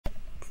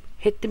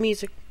Hit the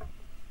music.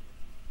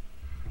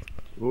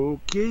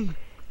 Okay.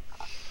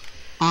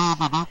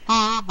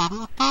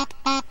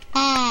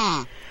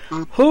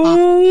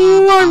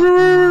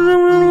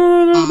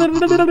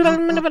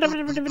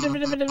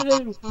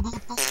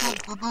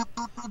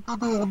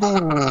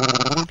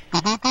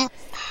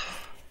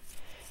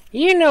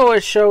 You know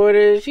what show it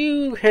is.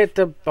 You hit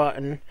the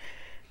button.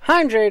 Hi,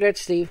 Andre. That's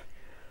Steve.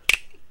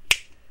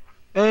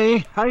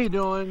 Hey, how you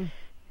doing?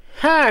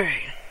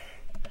 Hi.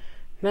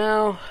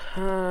 Now,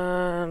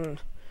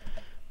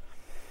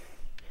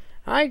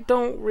 I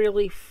don't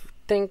really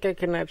think I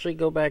can actually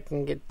go back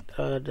and get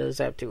the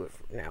Zap to it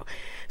now.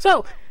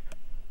 So,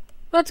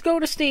 let's go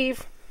to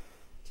Steve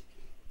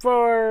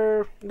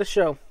for the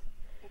show.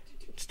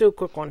 Let's do a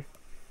quick one.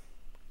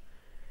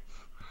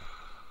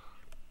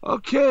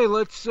 Okay,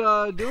 let's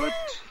do it,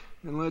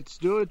 and let's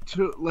do it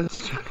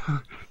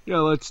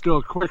let's do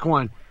a quick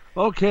one.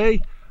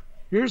 Okay,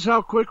 here's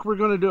how quick we're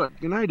gonna do it.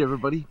 Good night,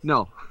 everybody.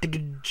 No.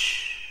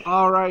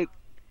 All right.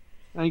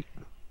 Thank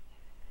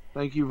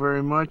you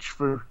very much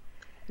for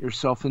your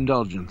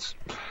self-indulgence.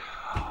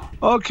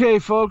 Okay,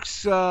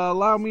 folks,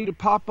 allow me to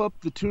pop up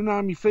the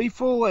Toonami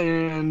Faithful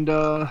and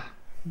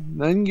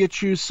then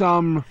get you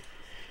some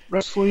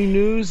wrestling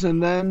news,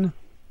 and then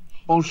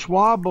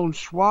bonsoir,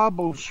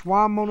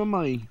 mon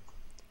ami.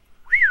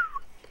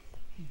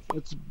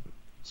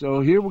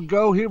 So here we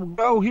go with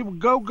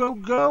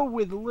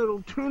a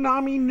little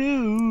Toonami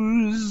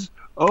news.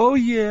 Oh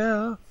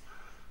yeah.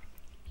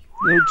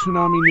 Little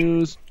Toonami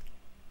news.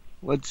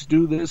 Let's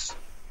do this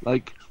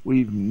like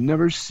we've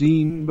never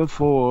seen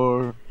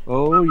before.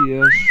 Oh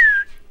yes.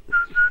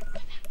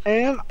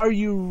 And are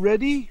you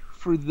ready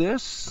for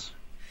this?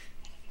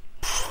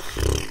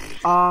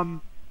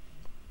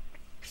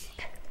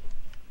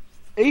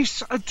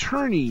 Ace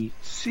Attorney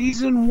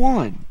Season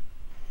 1.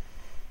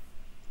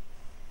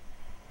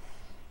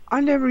 I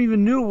never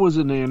even knew it was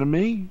an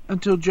anime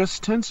until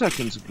just 10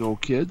 seconds ago,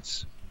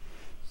 kids.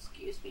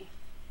 Excuse me.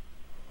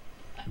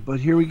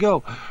 But here we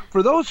go.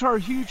 For those who are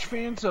huge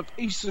fans of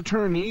Ace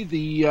Attorney,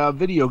 the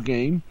video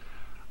game,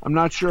 I'm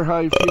not sure how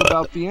you feel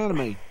about the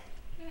anime.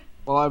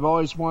 Well, I've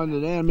always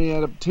wanted an anime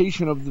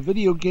adaptation of the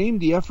video game.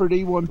 The effort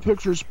A1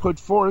 Pictures put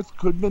forth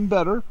could have been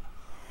better.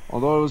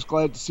 Although I was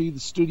glad to see the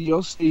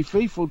studio stay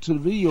faithful to the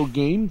video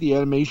game, the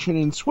animation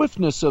and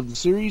swiftness of the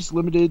series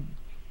limited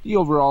the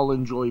overall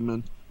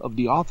enjoyment of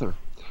the author.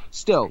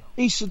 Still,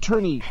 Ace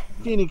Attorney,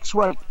 Phoenix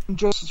Wright, and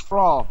Justice for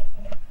All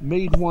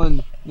made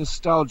one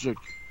nostalgic.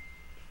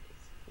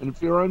 And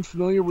if you're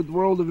unfamiliar with the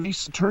world of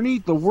Ace Attorney,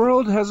 the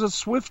world has a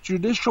swift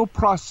judicial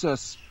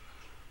process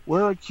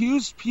where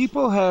accused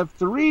people have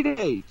 3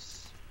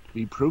 days to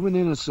be proven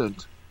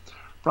innocent.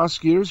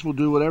 Prosecutors will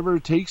do whatever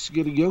it takes to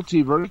get a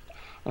guilty verdict,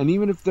 and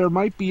even if there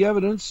might be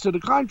evidence to the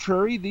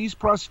contrary, these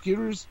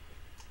prosecutors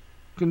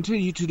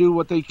continue to do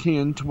what they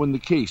can to win the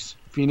case.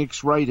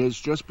 Phoenix Wright has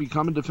just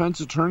become a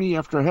defense attorney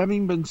after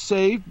having been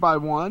saved by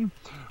one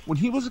when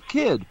he was a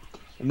kid,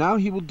 and now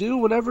he will do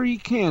whatever he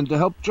can to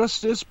help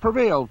justice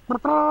prevail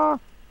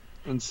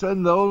and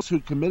send those who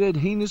committed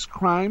heinous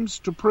crimes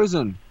to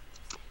prison.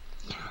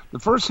 The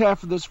first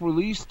half of this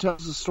release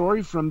tells the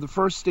story from the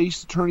first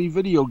Ace Attorney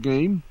video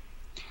game.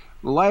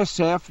 The last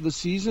half of the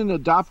season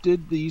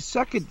adopted the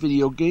second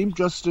video game,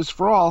 Justice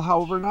for All.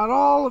 However, not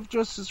all of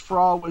Justice for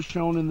All was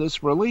shown in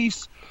this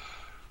release.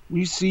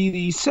 We see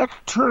the second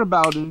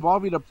turnabout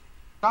involving a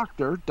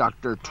doctor,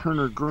 Dr.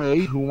 Turner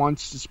Gray, who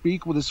wants to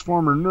speak with his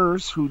former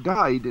nurse who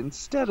died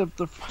instead of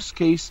the first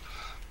case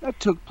that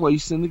took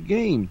place in the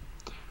game.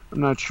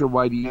 I'm not sure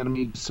why the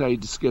anime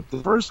decided to skip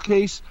the first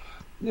case,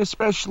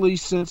 especially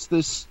since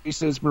this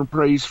case has been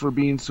praised for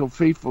being so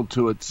faithful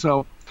to it.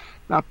 So,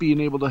 not being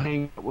able to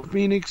hang out with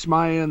Phoenix,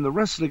 Maya, and the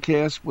rest of the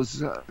cast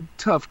was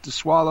tough to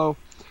swallow.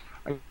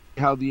 I see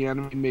how the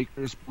anime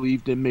makers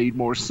believed it made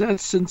more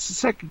sense, since the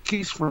second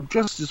case from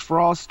Justice for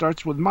All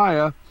starts with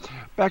Maya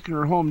back in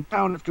her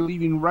hometown after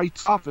leaving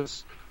Wright's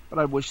office, but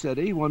I wish that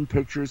A1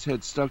 Pictures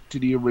had stuck to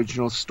the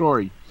original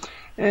story.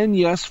 And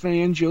yes,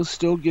 fans, you'll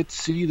still get to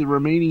see the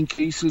remaining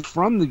cases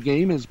from the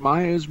game as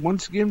Maya is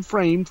once again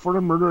framed for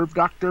the murder of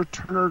Dr.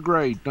 Turner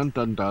Gray. Dun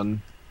dun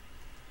dun.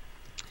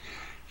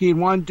 He had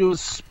wanted to do a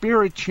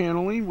spirit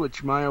channeling,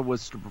 which Maya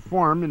was to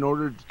perform, in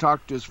order to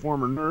talk to his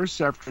former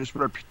nurse after his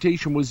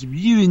reputation was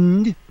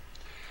ruined.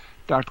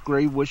 Dr.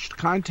 Gray wished to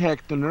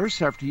contact the nurse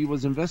after he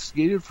was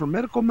investigated for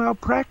medical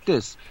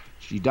malpractice.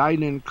 She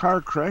died in a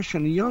car crash,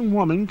 and a young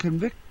woman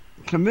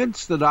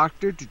convinced the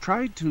doctor to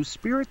try to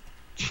spirit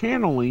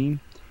channeling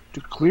to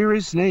clear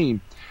his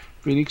name.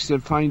 Phoenix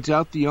then finds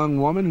out the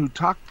young woman who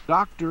talked the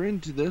doctor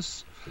into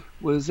this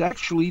was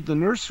actually the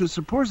nurse who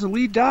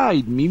supposedly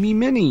died, Mimi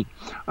Minnie.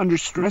 Under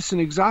stress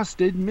and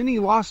exhausted, Minnie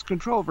lost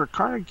control of her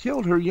car and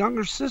killed her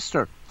younger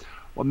sister.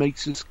 What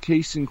makes this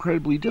case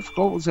incredibly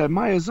difficult was that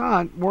Maya's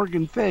aunt,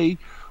 Morgan Fay,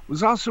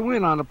 was also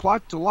in on a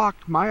plot to lock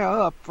Maya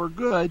up for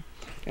good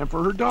and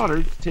for her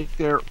daughter to take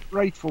their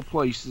rightful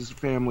place as the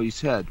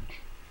family's head.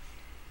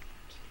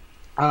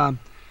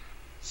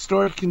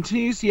 Story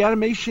continues. The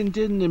animation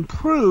didn't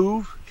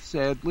improve,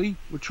 sadly,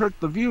 which hurt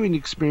the viewing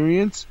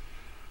experience.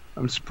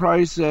 I'm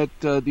surprised that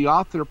the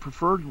author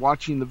preferred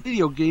watching the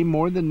video game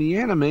more than the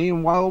anime,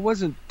 and while it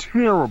wasn't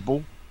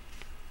terrible,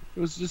 it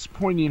was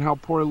disappointing how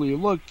poorly it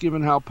looked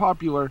given how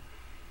popular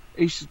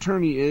Ace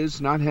Attorney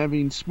is. Not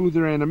having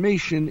smoother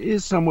animation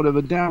is somewhat of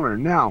a downer.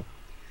 Now,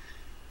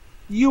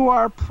 you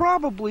are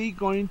probably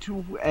going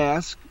to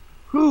ask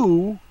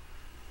who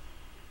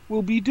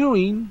will be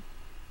doing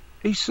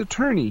Ace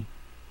Attorney.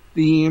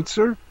 The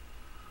answer,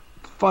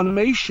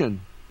 Funimation.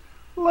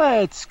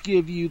 Let's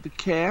give you the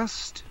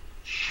cast.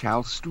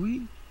 Shallst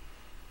we?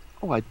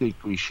 Oh, I think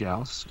we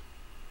shallst.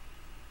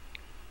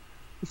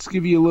 Let's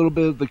give you a little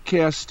bit of the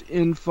cast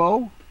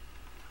info.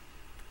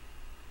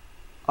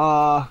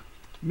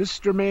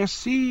 Mr.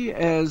 Massey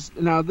as...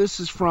 Now, this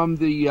is from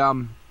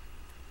the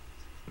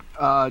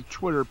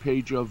Twitter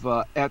page of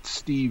at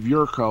Steve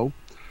Yurko.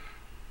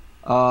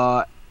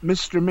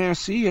 Mr.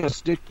 Massey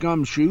as Dick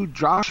Gumshoe.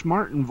 Josh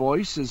Martin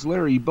voice as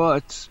Larry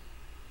Butts.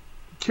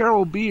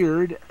 Carol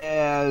Beard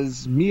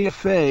as Mia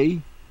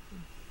Fey.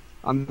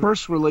 On the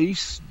first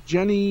release,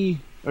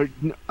 Jeannie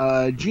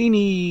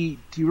Tirado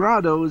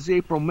as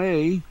April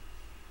May.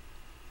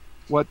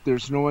 What,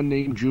 there's no one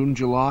named June,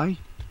 July?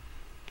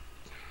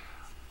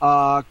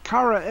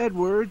 Cara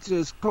Edwards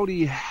as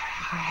Cody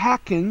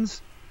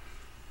Hackins.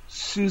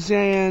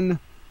 Suzanne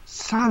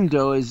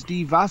Sando as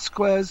Dee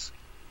Vasquez.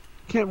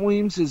 Kent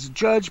Williams as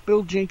Judge.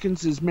 Bill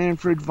Jenkins as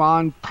Manfred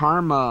von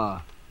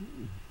Parma.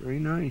 Very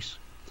nice.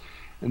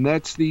 And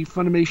that's the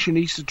Funimation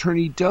Ace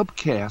Attorney dub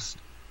cast.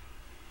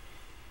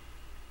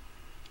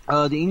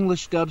 The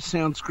English dub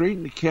sounds great,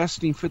 and the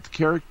casting fit the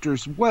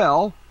characters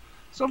well.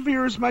 Some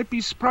viewers might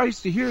be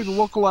surprised to hear the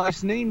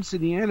localized names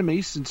in the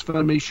anime, since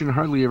Funimation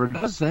hardly ever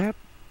does that.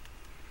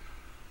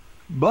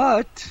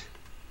 But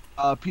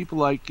people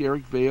like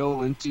Eric Vale,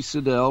 Lindsay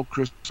Siddell,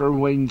 Christopher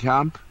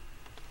Wainkamp,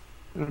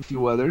 and a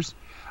few others.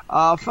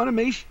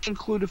 Funimation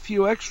include a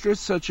few extras,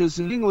 such as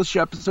an English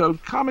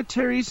episode,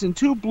 commentaries, and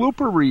 2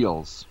 blooper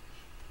reels.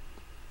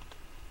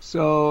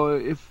 So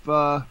if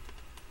you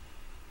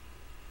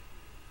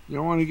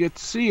don't want to get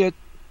to see it,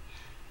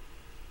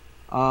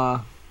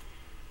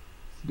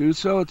 do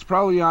so. It's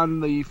probably on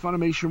the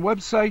Funimation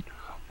website,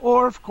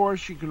 or of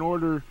course you can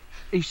order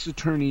Ace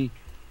Attorney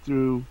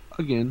through,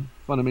 again,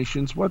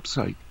 Funimation's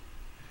website.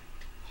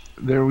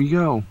 There we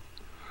go.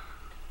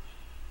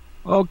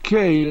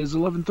 Okay, it is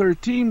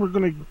 11:13. We're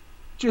going to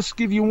just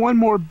give you one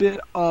more bit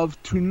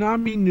of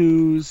Toonami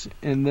news,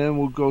 and then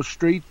we'll go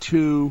straight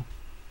to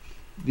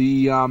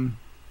the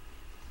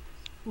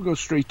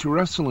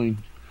wrestling.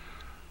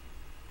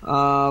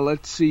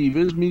 Let's see.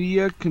 Viz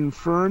Media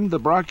confirmed the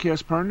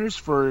broadcast partners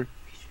for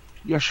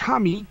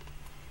Yashami,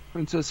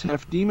 Princess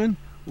Half Demon.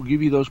 We'll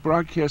give you those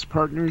broadcast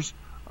partners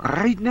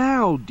right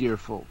now, dear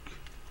folk.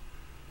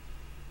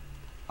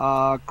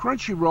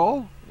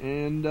 Crunchyroll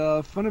and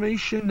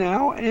Funimation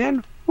Now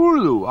and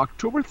Hulu,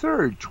 October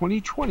 3rd,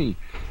 2020.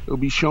 It will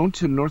be shown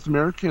to North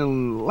American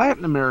and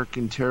Latin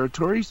American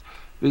territories.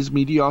 Viz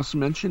Media also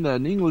mentioned that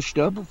an English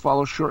dub will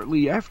follow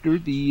shortly after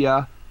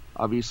the,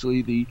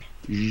 obviously, the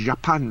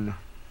Japan,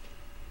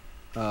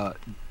 the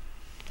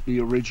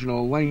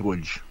original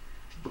language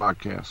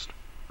broadcast.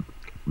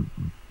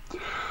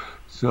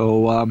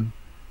 So,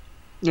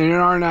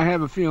 and I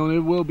have a feeling it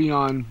will be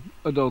on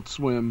Adult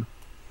Swim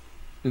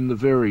in the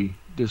very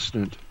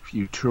distant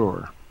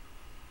future.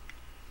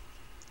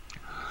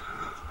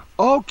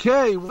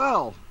 Okay,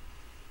 well,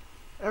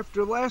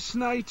 after last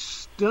night's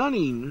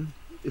stunning,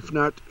 if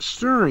not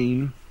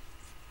stirring,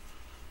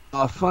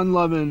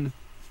 fun-loving,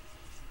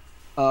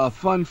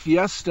 fun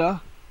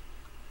fiesta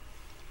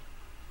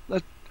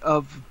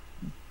of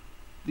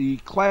the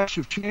Clash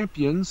of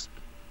Champions,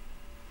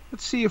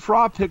 let's see if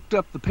Raw picked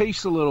up the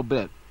pace a little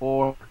bit,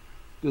 or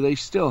do they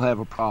still have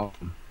a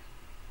problem?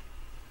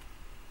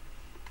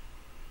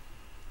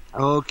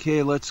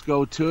 Okay, let's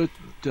go to it.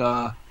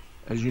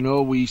 As you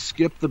know, we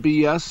skip the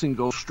BS and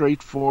go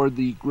straight for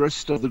the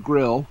grist of the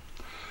grill.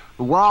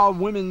 The Raw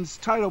Women's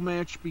title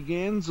match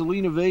began.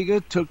 Zelina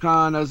Vega took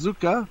on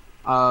Azuka.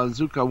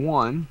 Azuka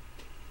won.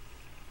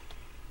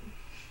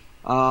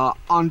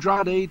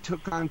 Andrade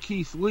took on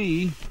Keith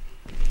Lee.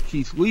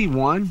 Keith Lee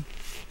won.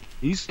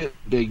 He's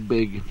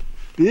getting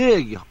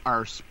big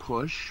arse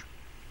push.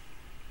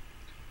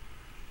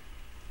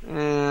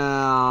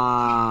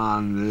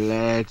 And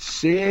let's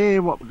see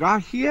what we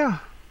got here.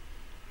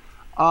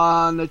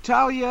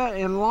 Natalya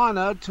and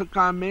Lana took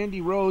on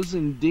Mandy Rose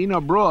and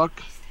Dana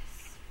Brooke.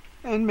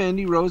 And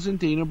Mandy Rose and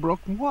Dana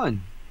Brooke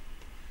won.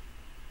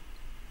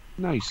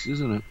 Nice,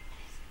 isn't it?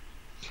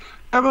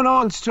 Kevin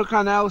Owens took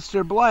on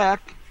Aleister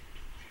Black.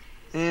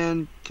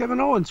 And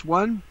Kevin Owens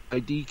won by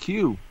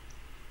DQ.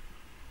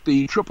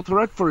 The triple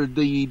threat for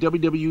the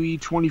WWE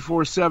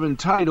 24/7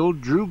 title,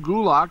 Drew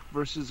Gulak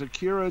versus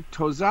Akira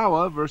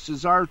Tozawa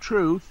versus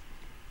R-Truth.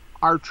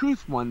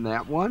 R-Truth won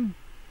that one.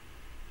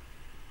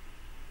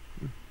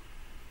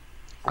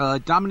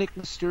 Dominic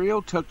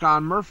Mysterio took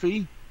on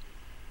Murphy.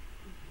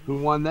 Who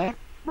won that?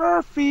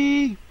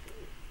 Murphy!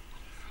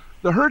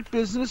 The Hurt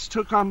Business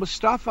took on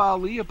Mustafa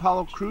Ali,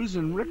 Apollo Crews,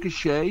 and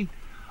Ricochet.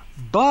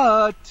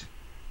 But,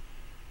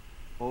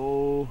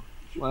 oh,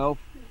 well,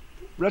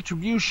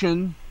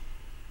 Retribution,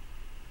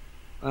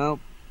 well,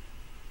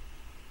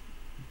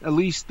 at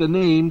least the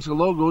names, the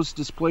logos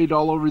displayed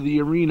all over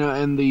the arena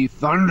and the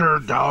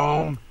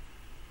Thunderdome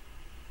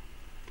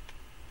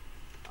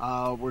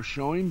were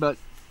showing, but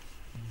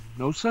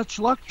no such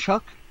luck,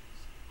 Chuck.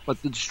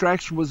 But the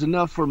distraction was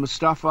enough for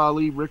Mustafa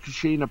Ali,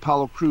 Ricochet, and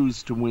Apollo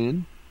Crews to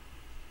win.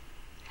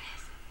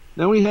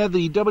 Then we had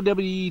the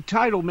WWE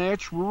title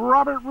match,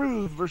 Robert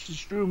Roode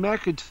versus Drew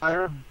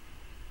McIntyre.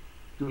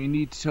 Do we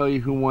need to tell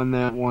you who won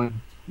that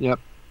one? Yep,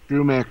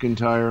 Drew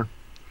McIntyre.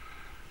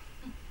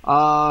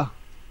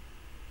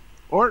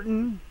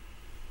 Orton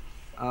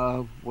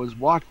was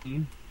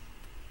walking,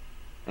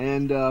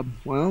 and,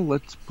 well,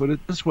 let's put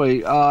it this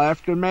way.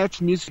 After the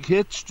match, music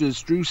hits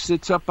as Drew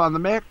sits up on the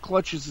mat,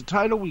 clutches the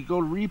title. We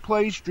go to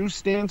replays. Drew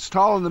stands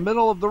tall in the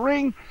middle of the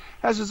ring,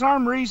 has his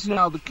arm raised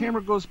now. The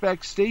camera goes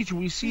backstage, and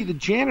we see the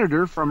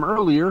janitor from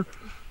earlier,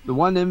 the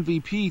one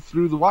MVP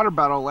threw the water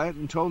bottle at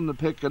and told him to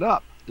pick it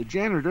up. The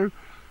janitor,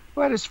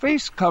 who had his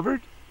face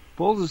covered,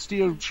 pulls a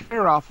steel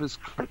chair off his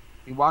cart.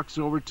 He walks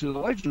over to the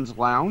Legends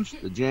Lounge.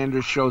 The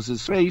janitor shows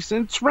his face,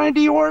 and it's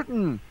Randy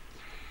Orton.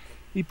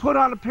 He put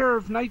on a pair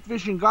of night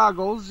vision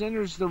goggles,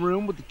 enters the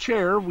room with the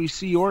chair. We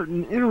see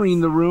Orton entering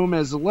the room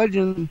as the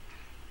Legends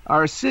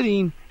are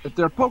sitting at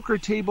their poker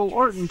table.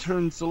 Orton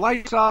turns the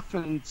lights off,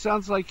 and it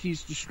sounds like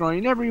he's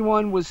destroying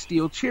everyone with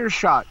steel chair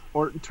shot.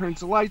 Orton turns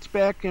the lights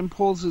back and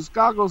pulls his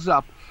goggles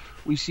up.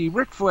 We see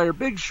Ric Flair,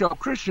 Big Show,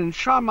 Christian,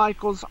 Shawn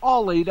Michaels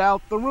all laid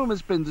out. The room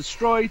has been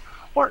destroyed.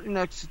 Orton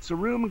exits the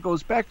room and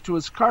goes back to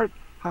his cart,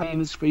 hiding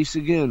his face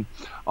again.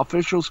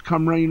 Officials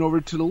come running over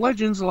to the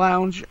Legends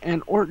Lounge,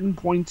 and Orton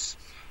points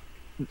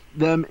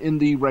them in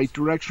the right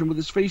direction with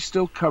his face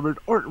still covered.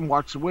 Orton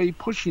walks away,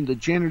 pushing the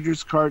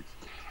janitor's cart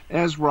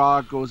as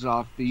Raw goes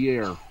off the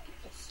air.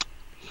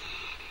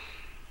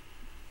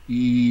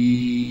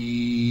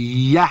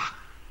 Yeah.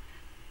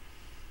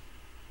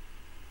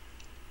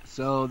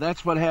 So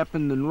that's what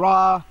happened in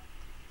Raw.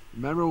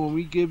 Remember, when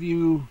we give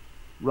you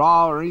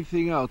Raw or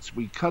anything else,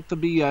 we cut the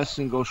BS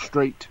and go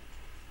straight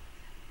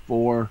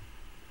for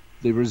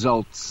the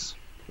results,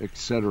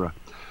 etc.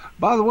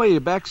 By the way,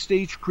 a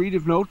backstage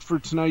creative note for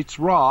tonight's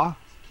Raw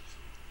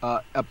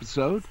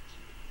episode.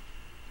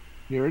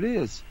 Here it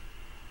is.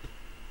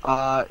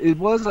 It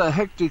was a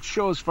hectic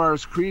show as far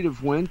as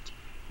creative went.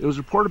 It was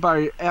reported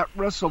by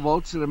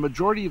 @WrestleVotes that a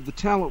majority of the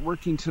talent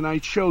working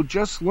tonight's show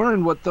just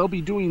learned what they'll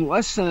be doing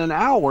less than an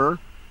hour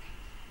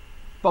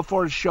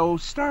before the show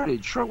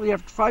started. Shortly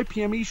after 5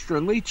 p.m.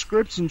 Eastern, late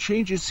scripts and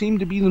changes seem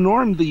to be the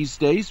norm these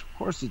days. Of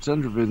course, it's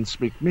under Vince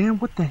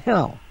McMahon. What the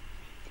hell?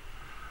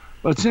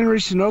 But it's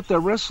interesting to note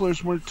that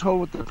wrestlers weren't told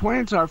what their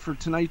plans are for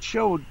tonight's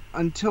show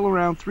until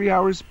around 3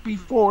 hours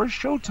before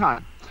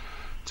showtime.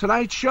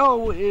 Tonight's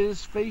show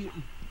is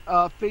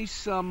face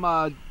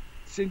some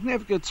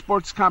significant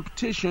sports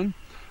competition.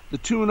 The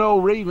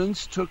 2-0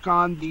 Ravens took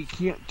on the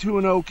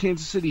 2-0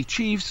 Kansas City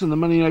Chiefs in the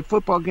Monday Night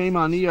Football game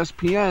on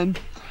ESPN.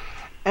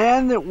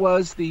 And it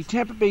was the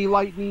Tampa Bay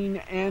Lightning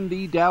and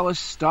the Dallas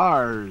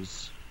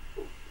Stars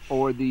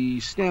for the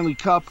Stanley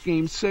Cup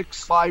Game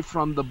 6 live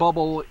from the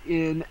bubble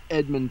in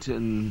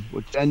Edmonton,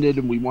 which ended,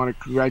 and we want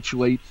to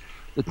congratulate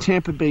the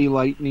Tampa Bay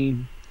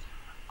Lightning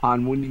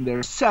on winning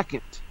their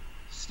second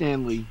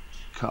Stanley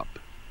Cup.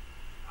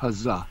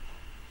 Huzzah.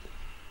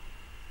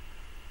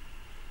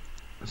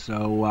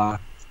 So,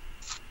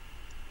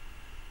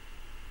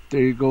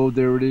 there you go,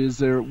 there it is,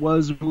 there it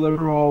was, will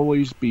ever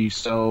always be.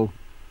 So,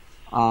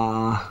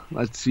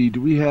 let's see,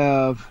 do we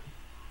have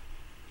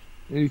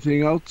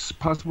anything else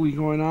possibly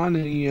going on?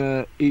 Any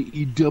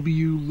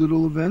AEW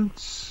little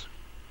events?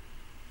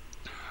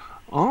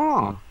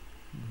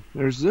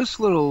 There's this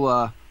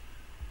little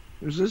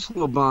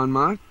bon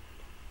mot.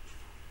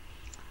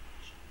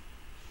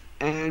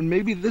 And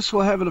maybe this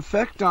will have an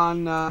effect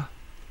on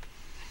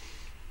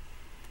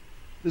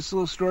this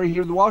little story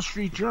here. The Wall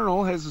Street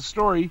Journal has a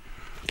story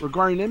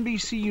regarding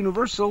NBC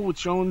Universal,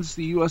 which owns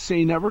the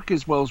USA Network,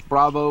 as well as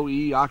Bravo,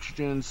 E,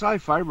 Oxygen, and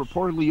Sci-Fi,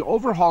 reportedly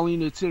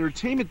overhauling its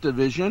entertainment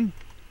division.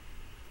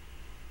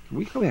 Can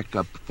we go back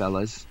up,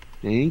 fellas?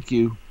 Thank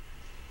you.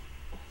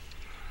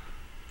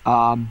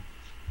 To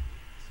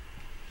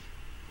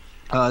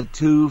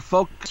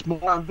focus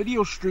more on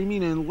video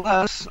streaming and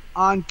less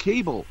on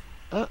cable.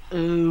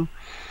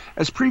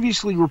 As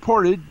previously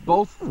reported,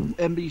 both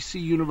NBC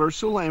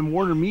Universal and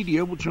Warner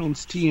Media, which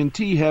owns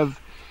TNT, have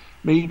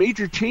made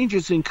major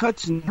changes in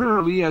cuts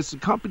internally as the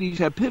companies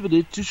have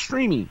pivoted to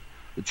streaming.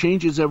 The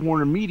changes at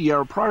Warner Media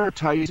are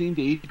prioritizing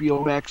the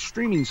HBO Max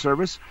streaming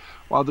service,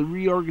 while the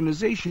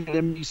reorganization at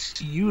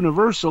NBC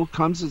Universal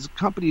comes as the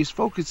company is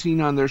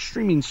focusing on their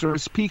streaming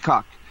service,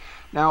 Peacock.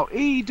 Now,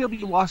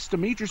 AEW lost a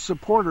major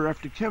supporter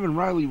after Kevin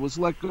Riley was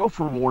let go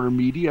from Warner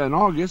Media in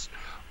August,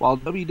 while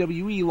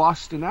WWE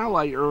lost an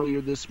ally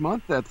earlier this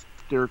month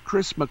after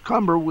Chris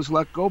McCumber was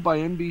let go by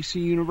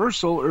NBC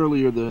Universal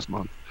earlier this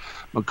month.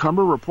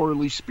 McCumber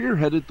reportedly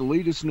spearheaded the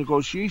latest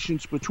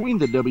negotiations between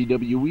the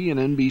WWE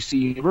and NBC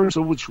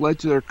Universal, which led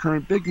to their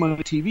current big money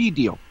TV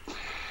deal.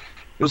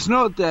 It was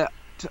noted that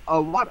that a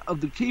lot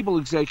of the cable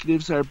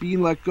executives that are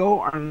being let go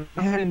are not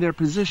having their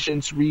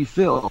positions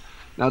refilled.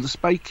 Now,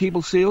 despite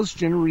cable sales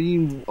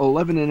generating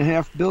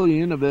 $11.5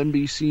 billion of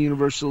NBC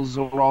Universal's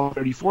overall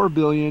 $34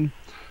 billion,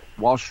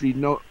 Wall Street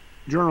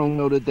Journal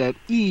noted that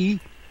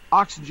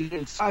Oxygen,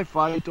 and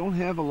Sci-Fi don't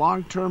have a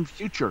long-term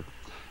future.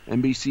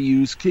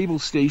 NBCU's cable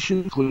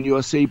stations, including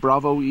USA,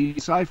 Bravo, E,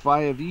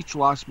 Sci-Fi, have each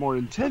lost more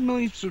than 10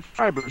 million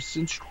subscribers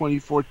since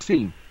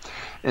 2014.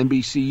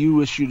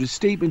 NBCU issued a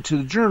statement to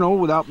the Journal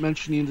without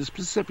mentioning the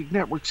specific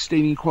network,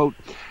 stating, quote,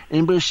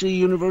 NBC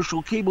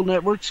Universal Cable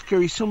Networks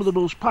carry some of the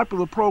most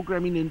popular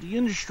programming in the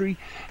industry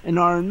and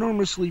are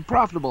enormously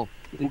profitable.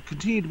 They will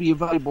continue to be a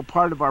valuable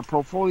part of our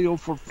portfolio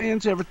for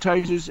fans,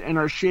 advertisers, and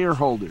our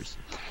shareholders.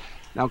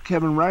 Now,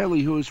 Kevin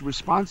Riley, who is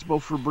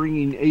responsible for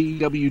bringing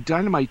AEW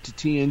Dynamite to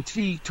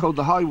TNT, told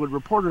The Hollywood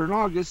Reporter in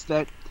August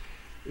that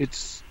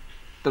it's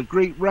the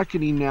great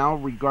reckoning now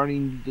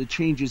regarding the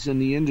changes in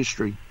the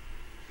industry.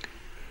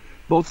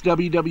 Both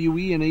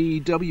WWE and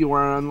AEW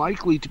are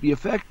unlikely to be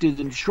affected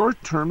in the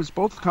short term, as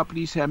both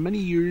companies have many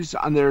years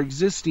on their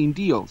existing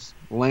deals.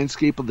 The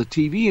landscape of the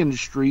TV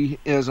industry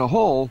as a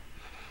whole,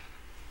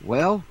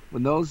 well,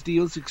 when those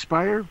deals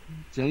expire,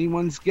 it's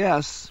anyone's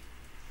guess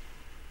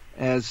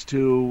as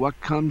to what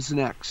comes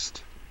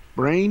next.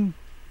 Brain,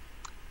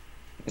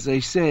 as they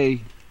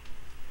say,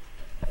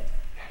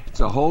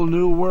 it's a whole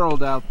new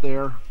world out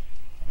there.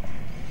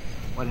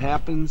 What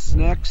happens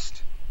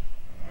next?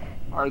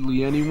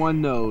 Hardly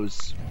anyone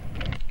knows.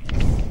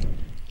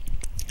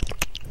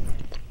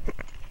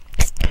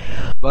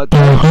 But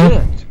that's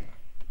it.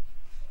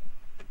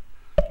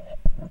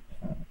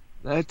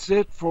 That's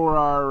it for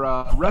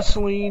our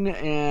wrestling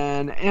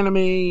and anime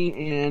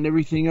and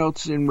everything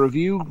else in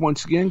review.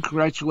 Once again,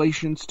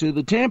 congratulations to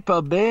the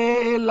Tampa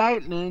Bay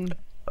Lightning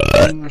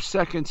in their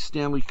second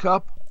Stanley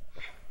Cup.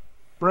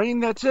 Brain,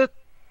 that's it.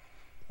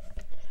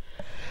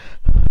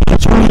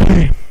 That's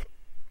right.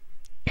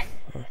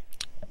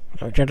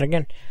 I'll try it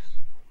again.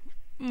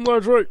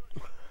 That's right.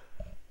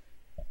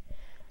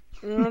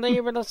 Thank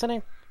you for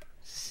listening.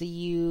 See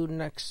you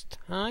next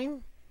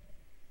time.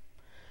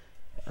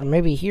 Or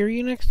maybe hear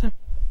you next time.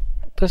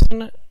 Listen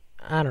to it.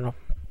 I don't know.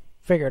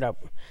 Figure it out.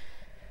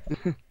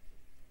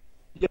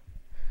 Yep.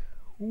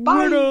 Bye.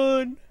 We're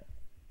done.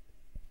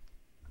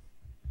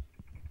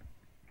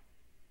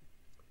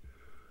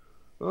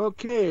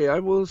 Okay, I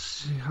will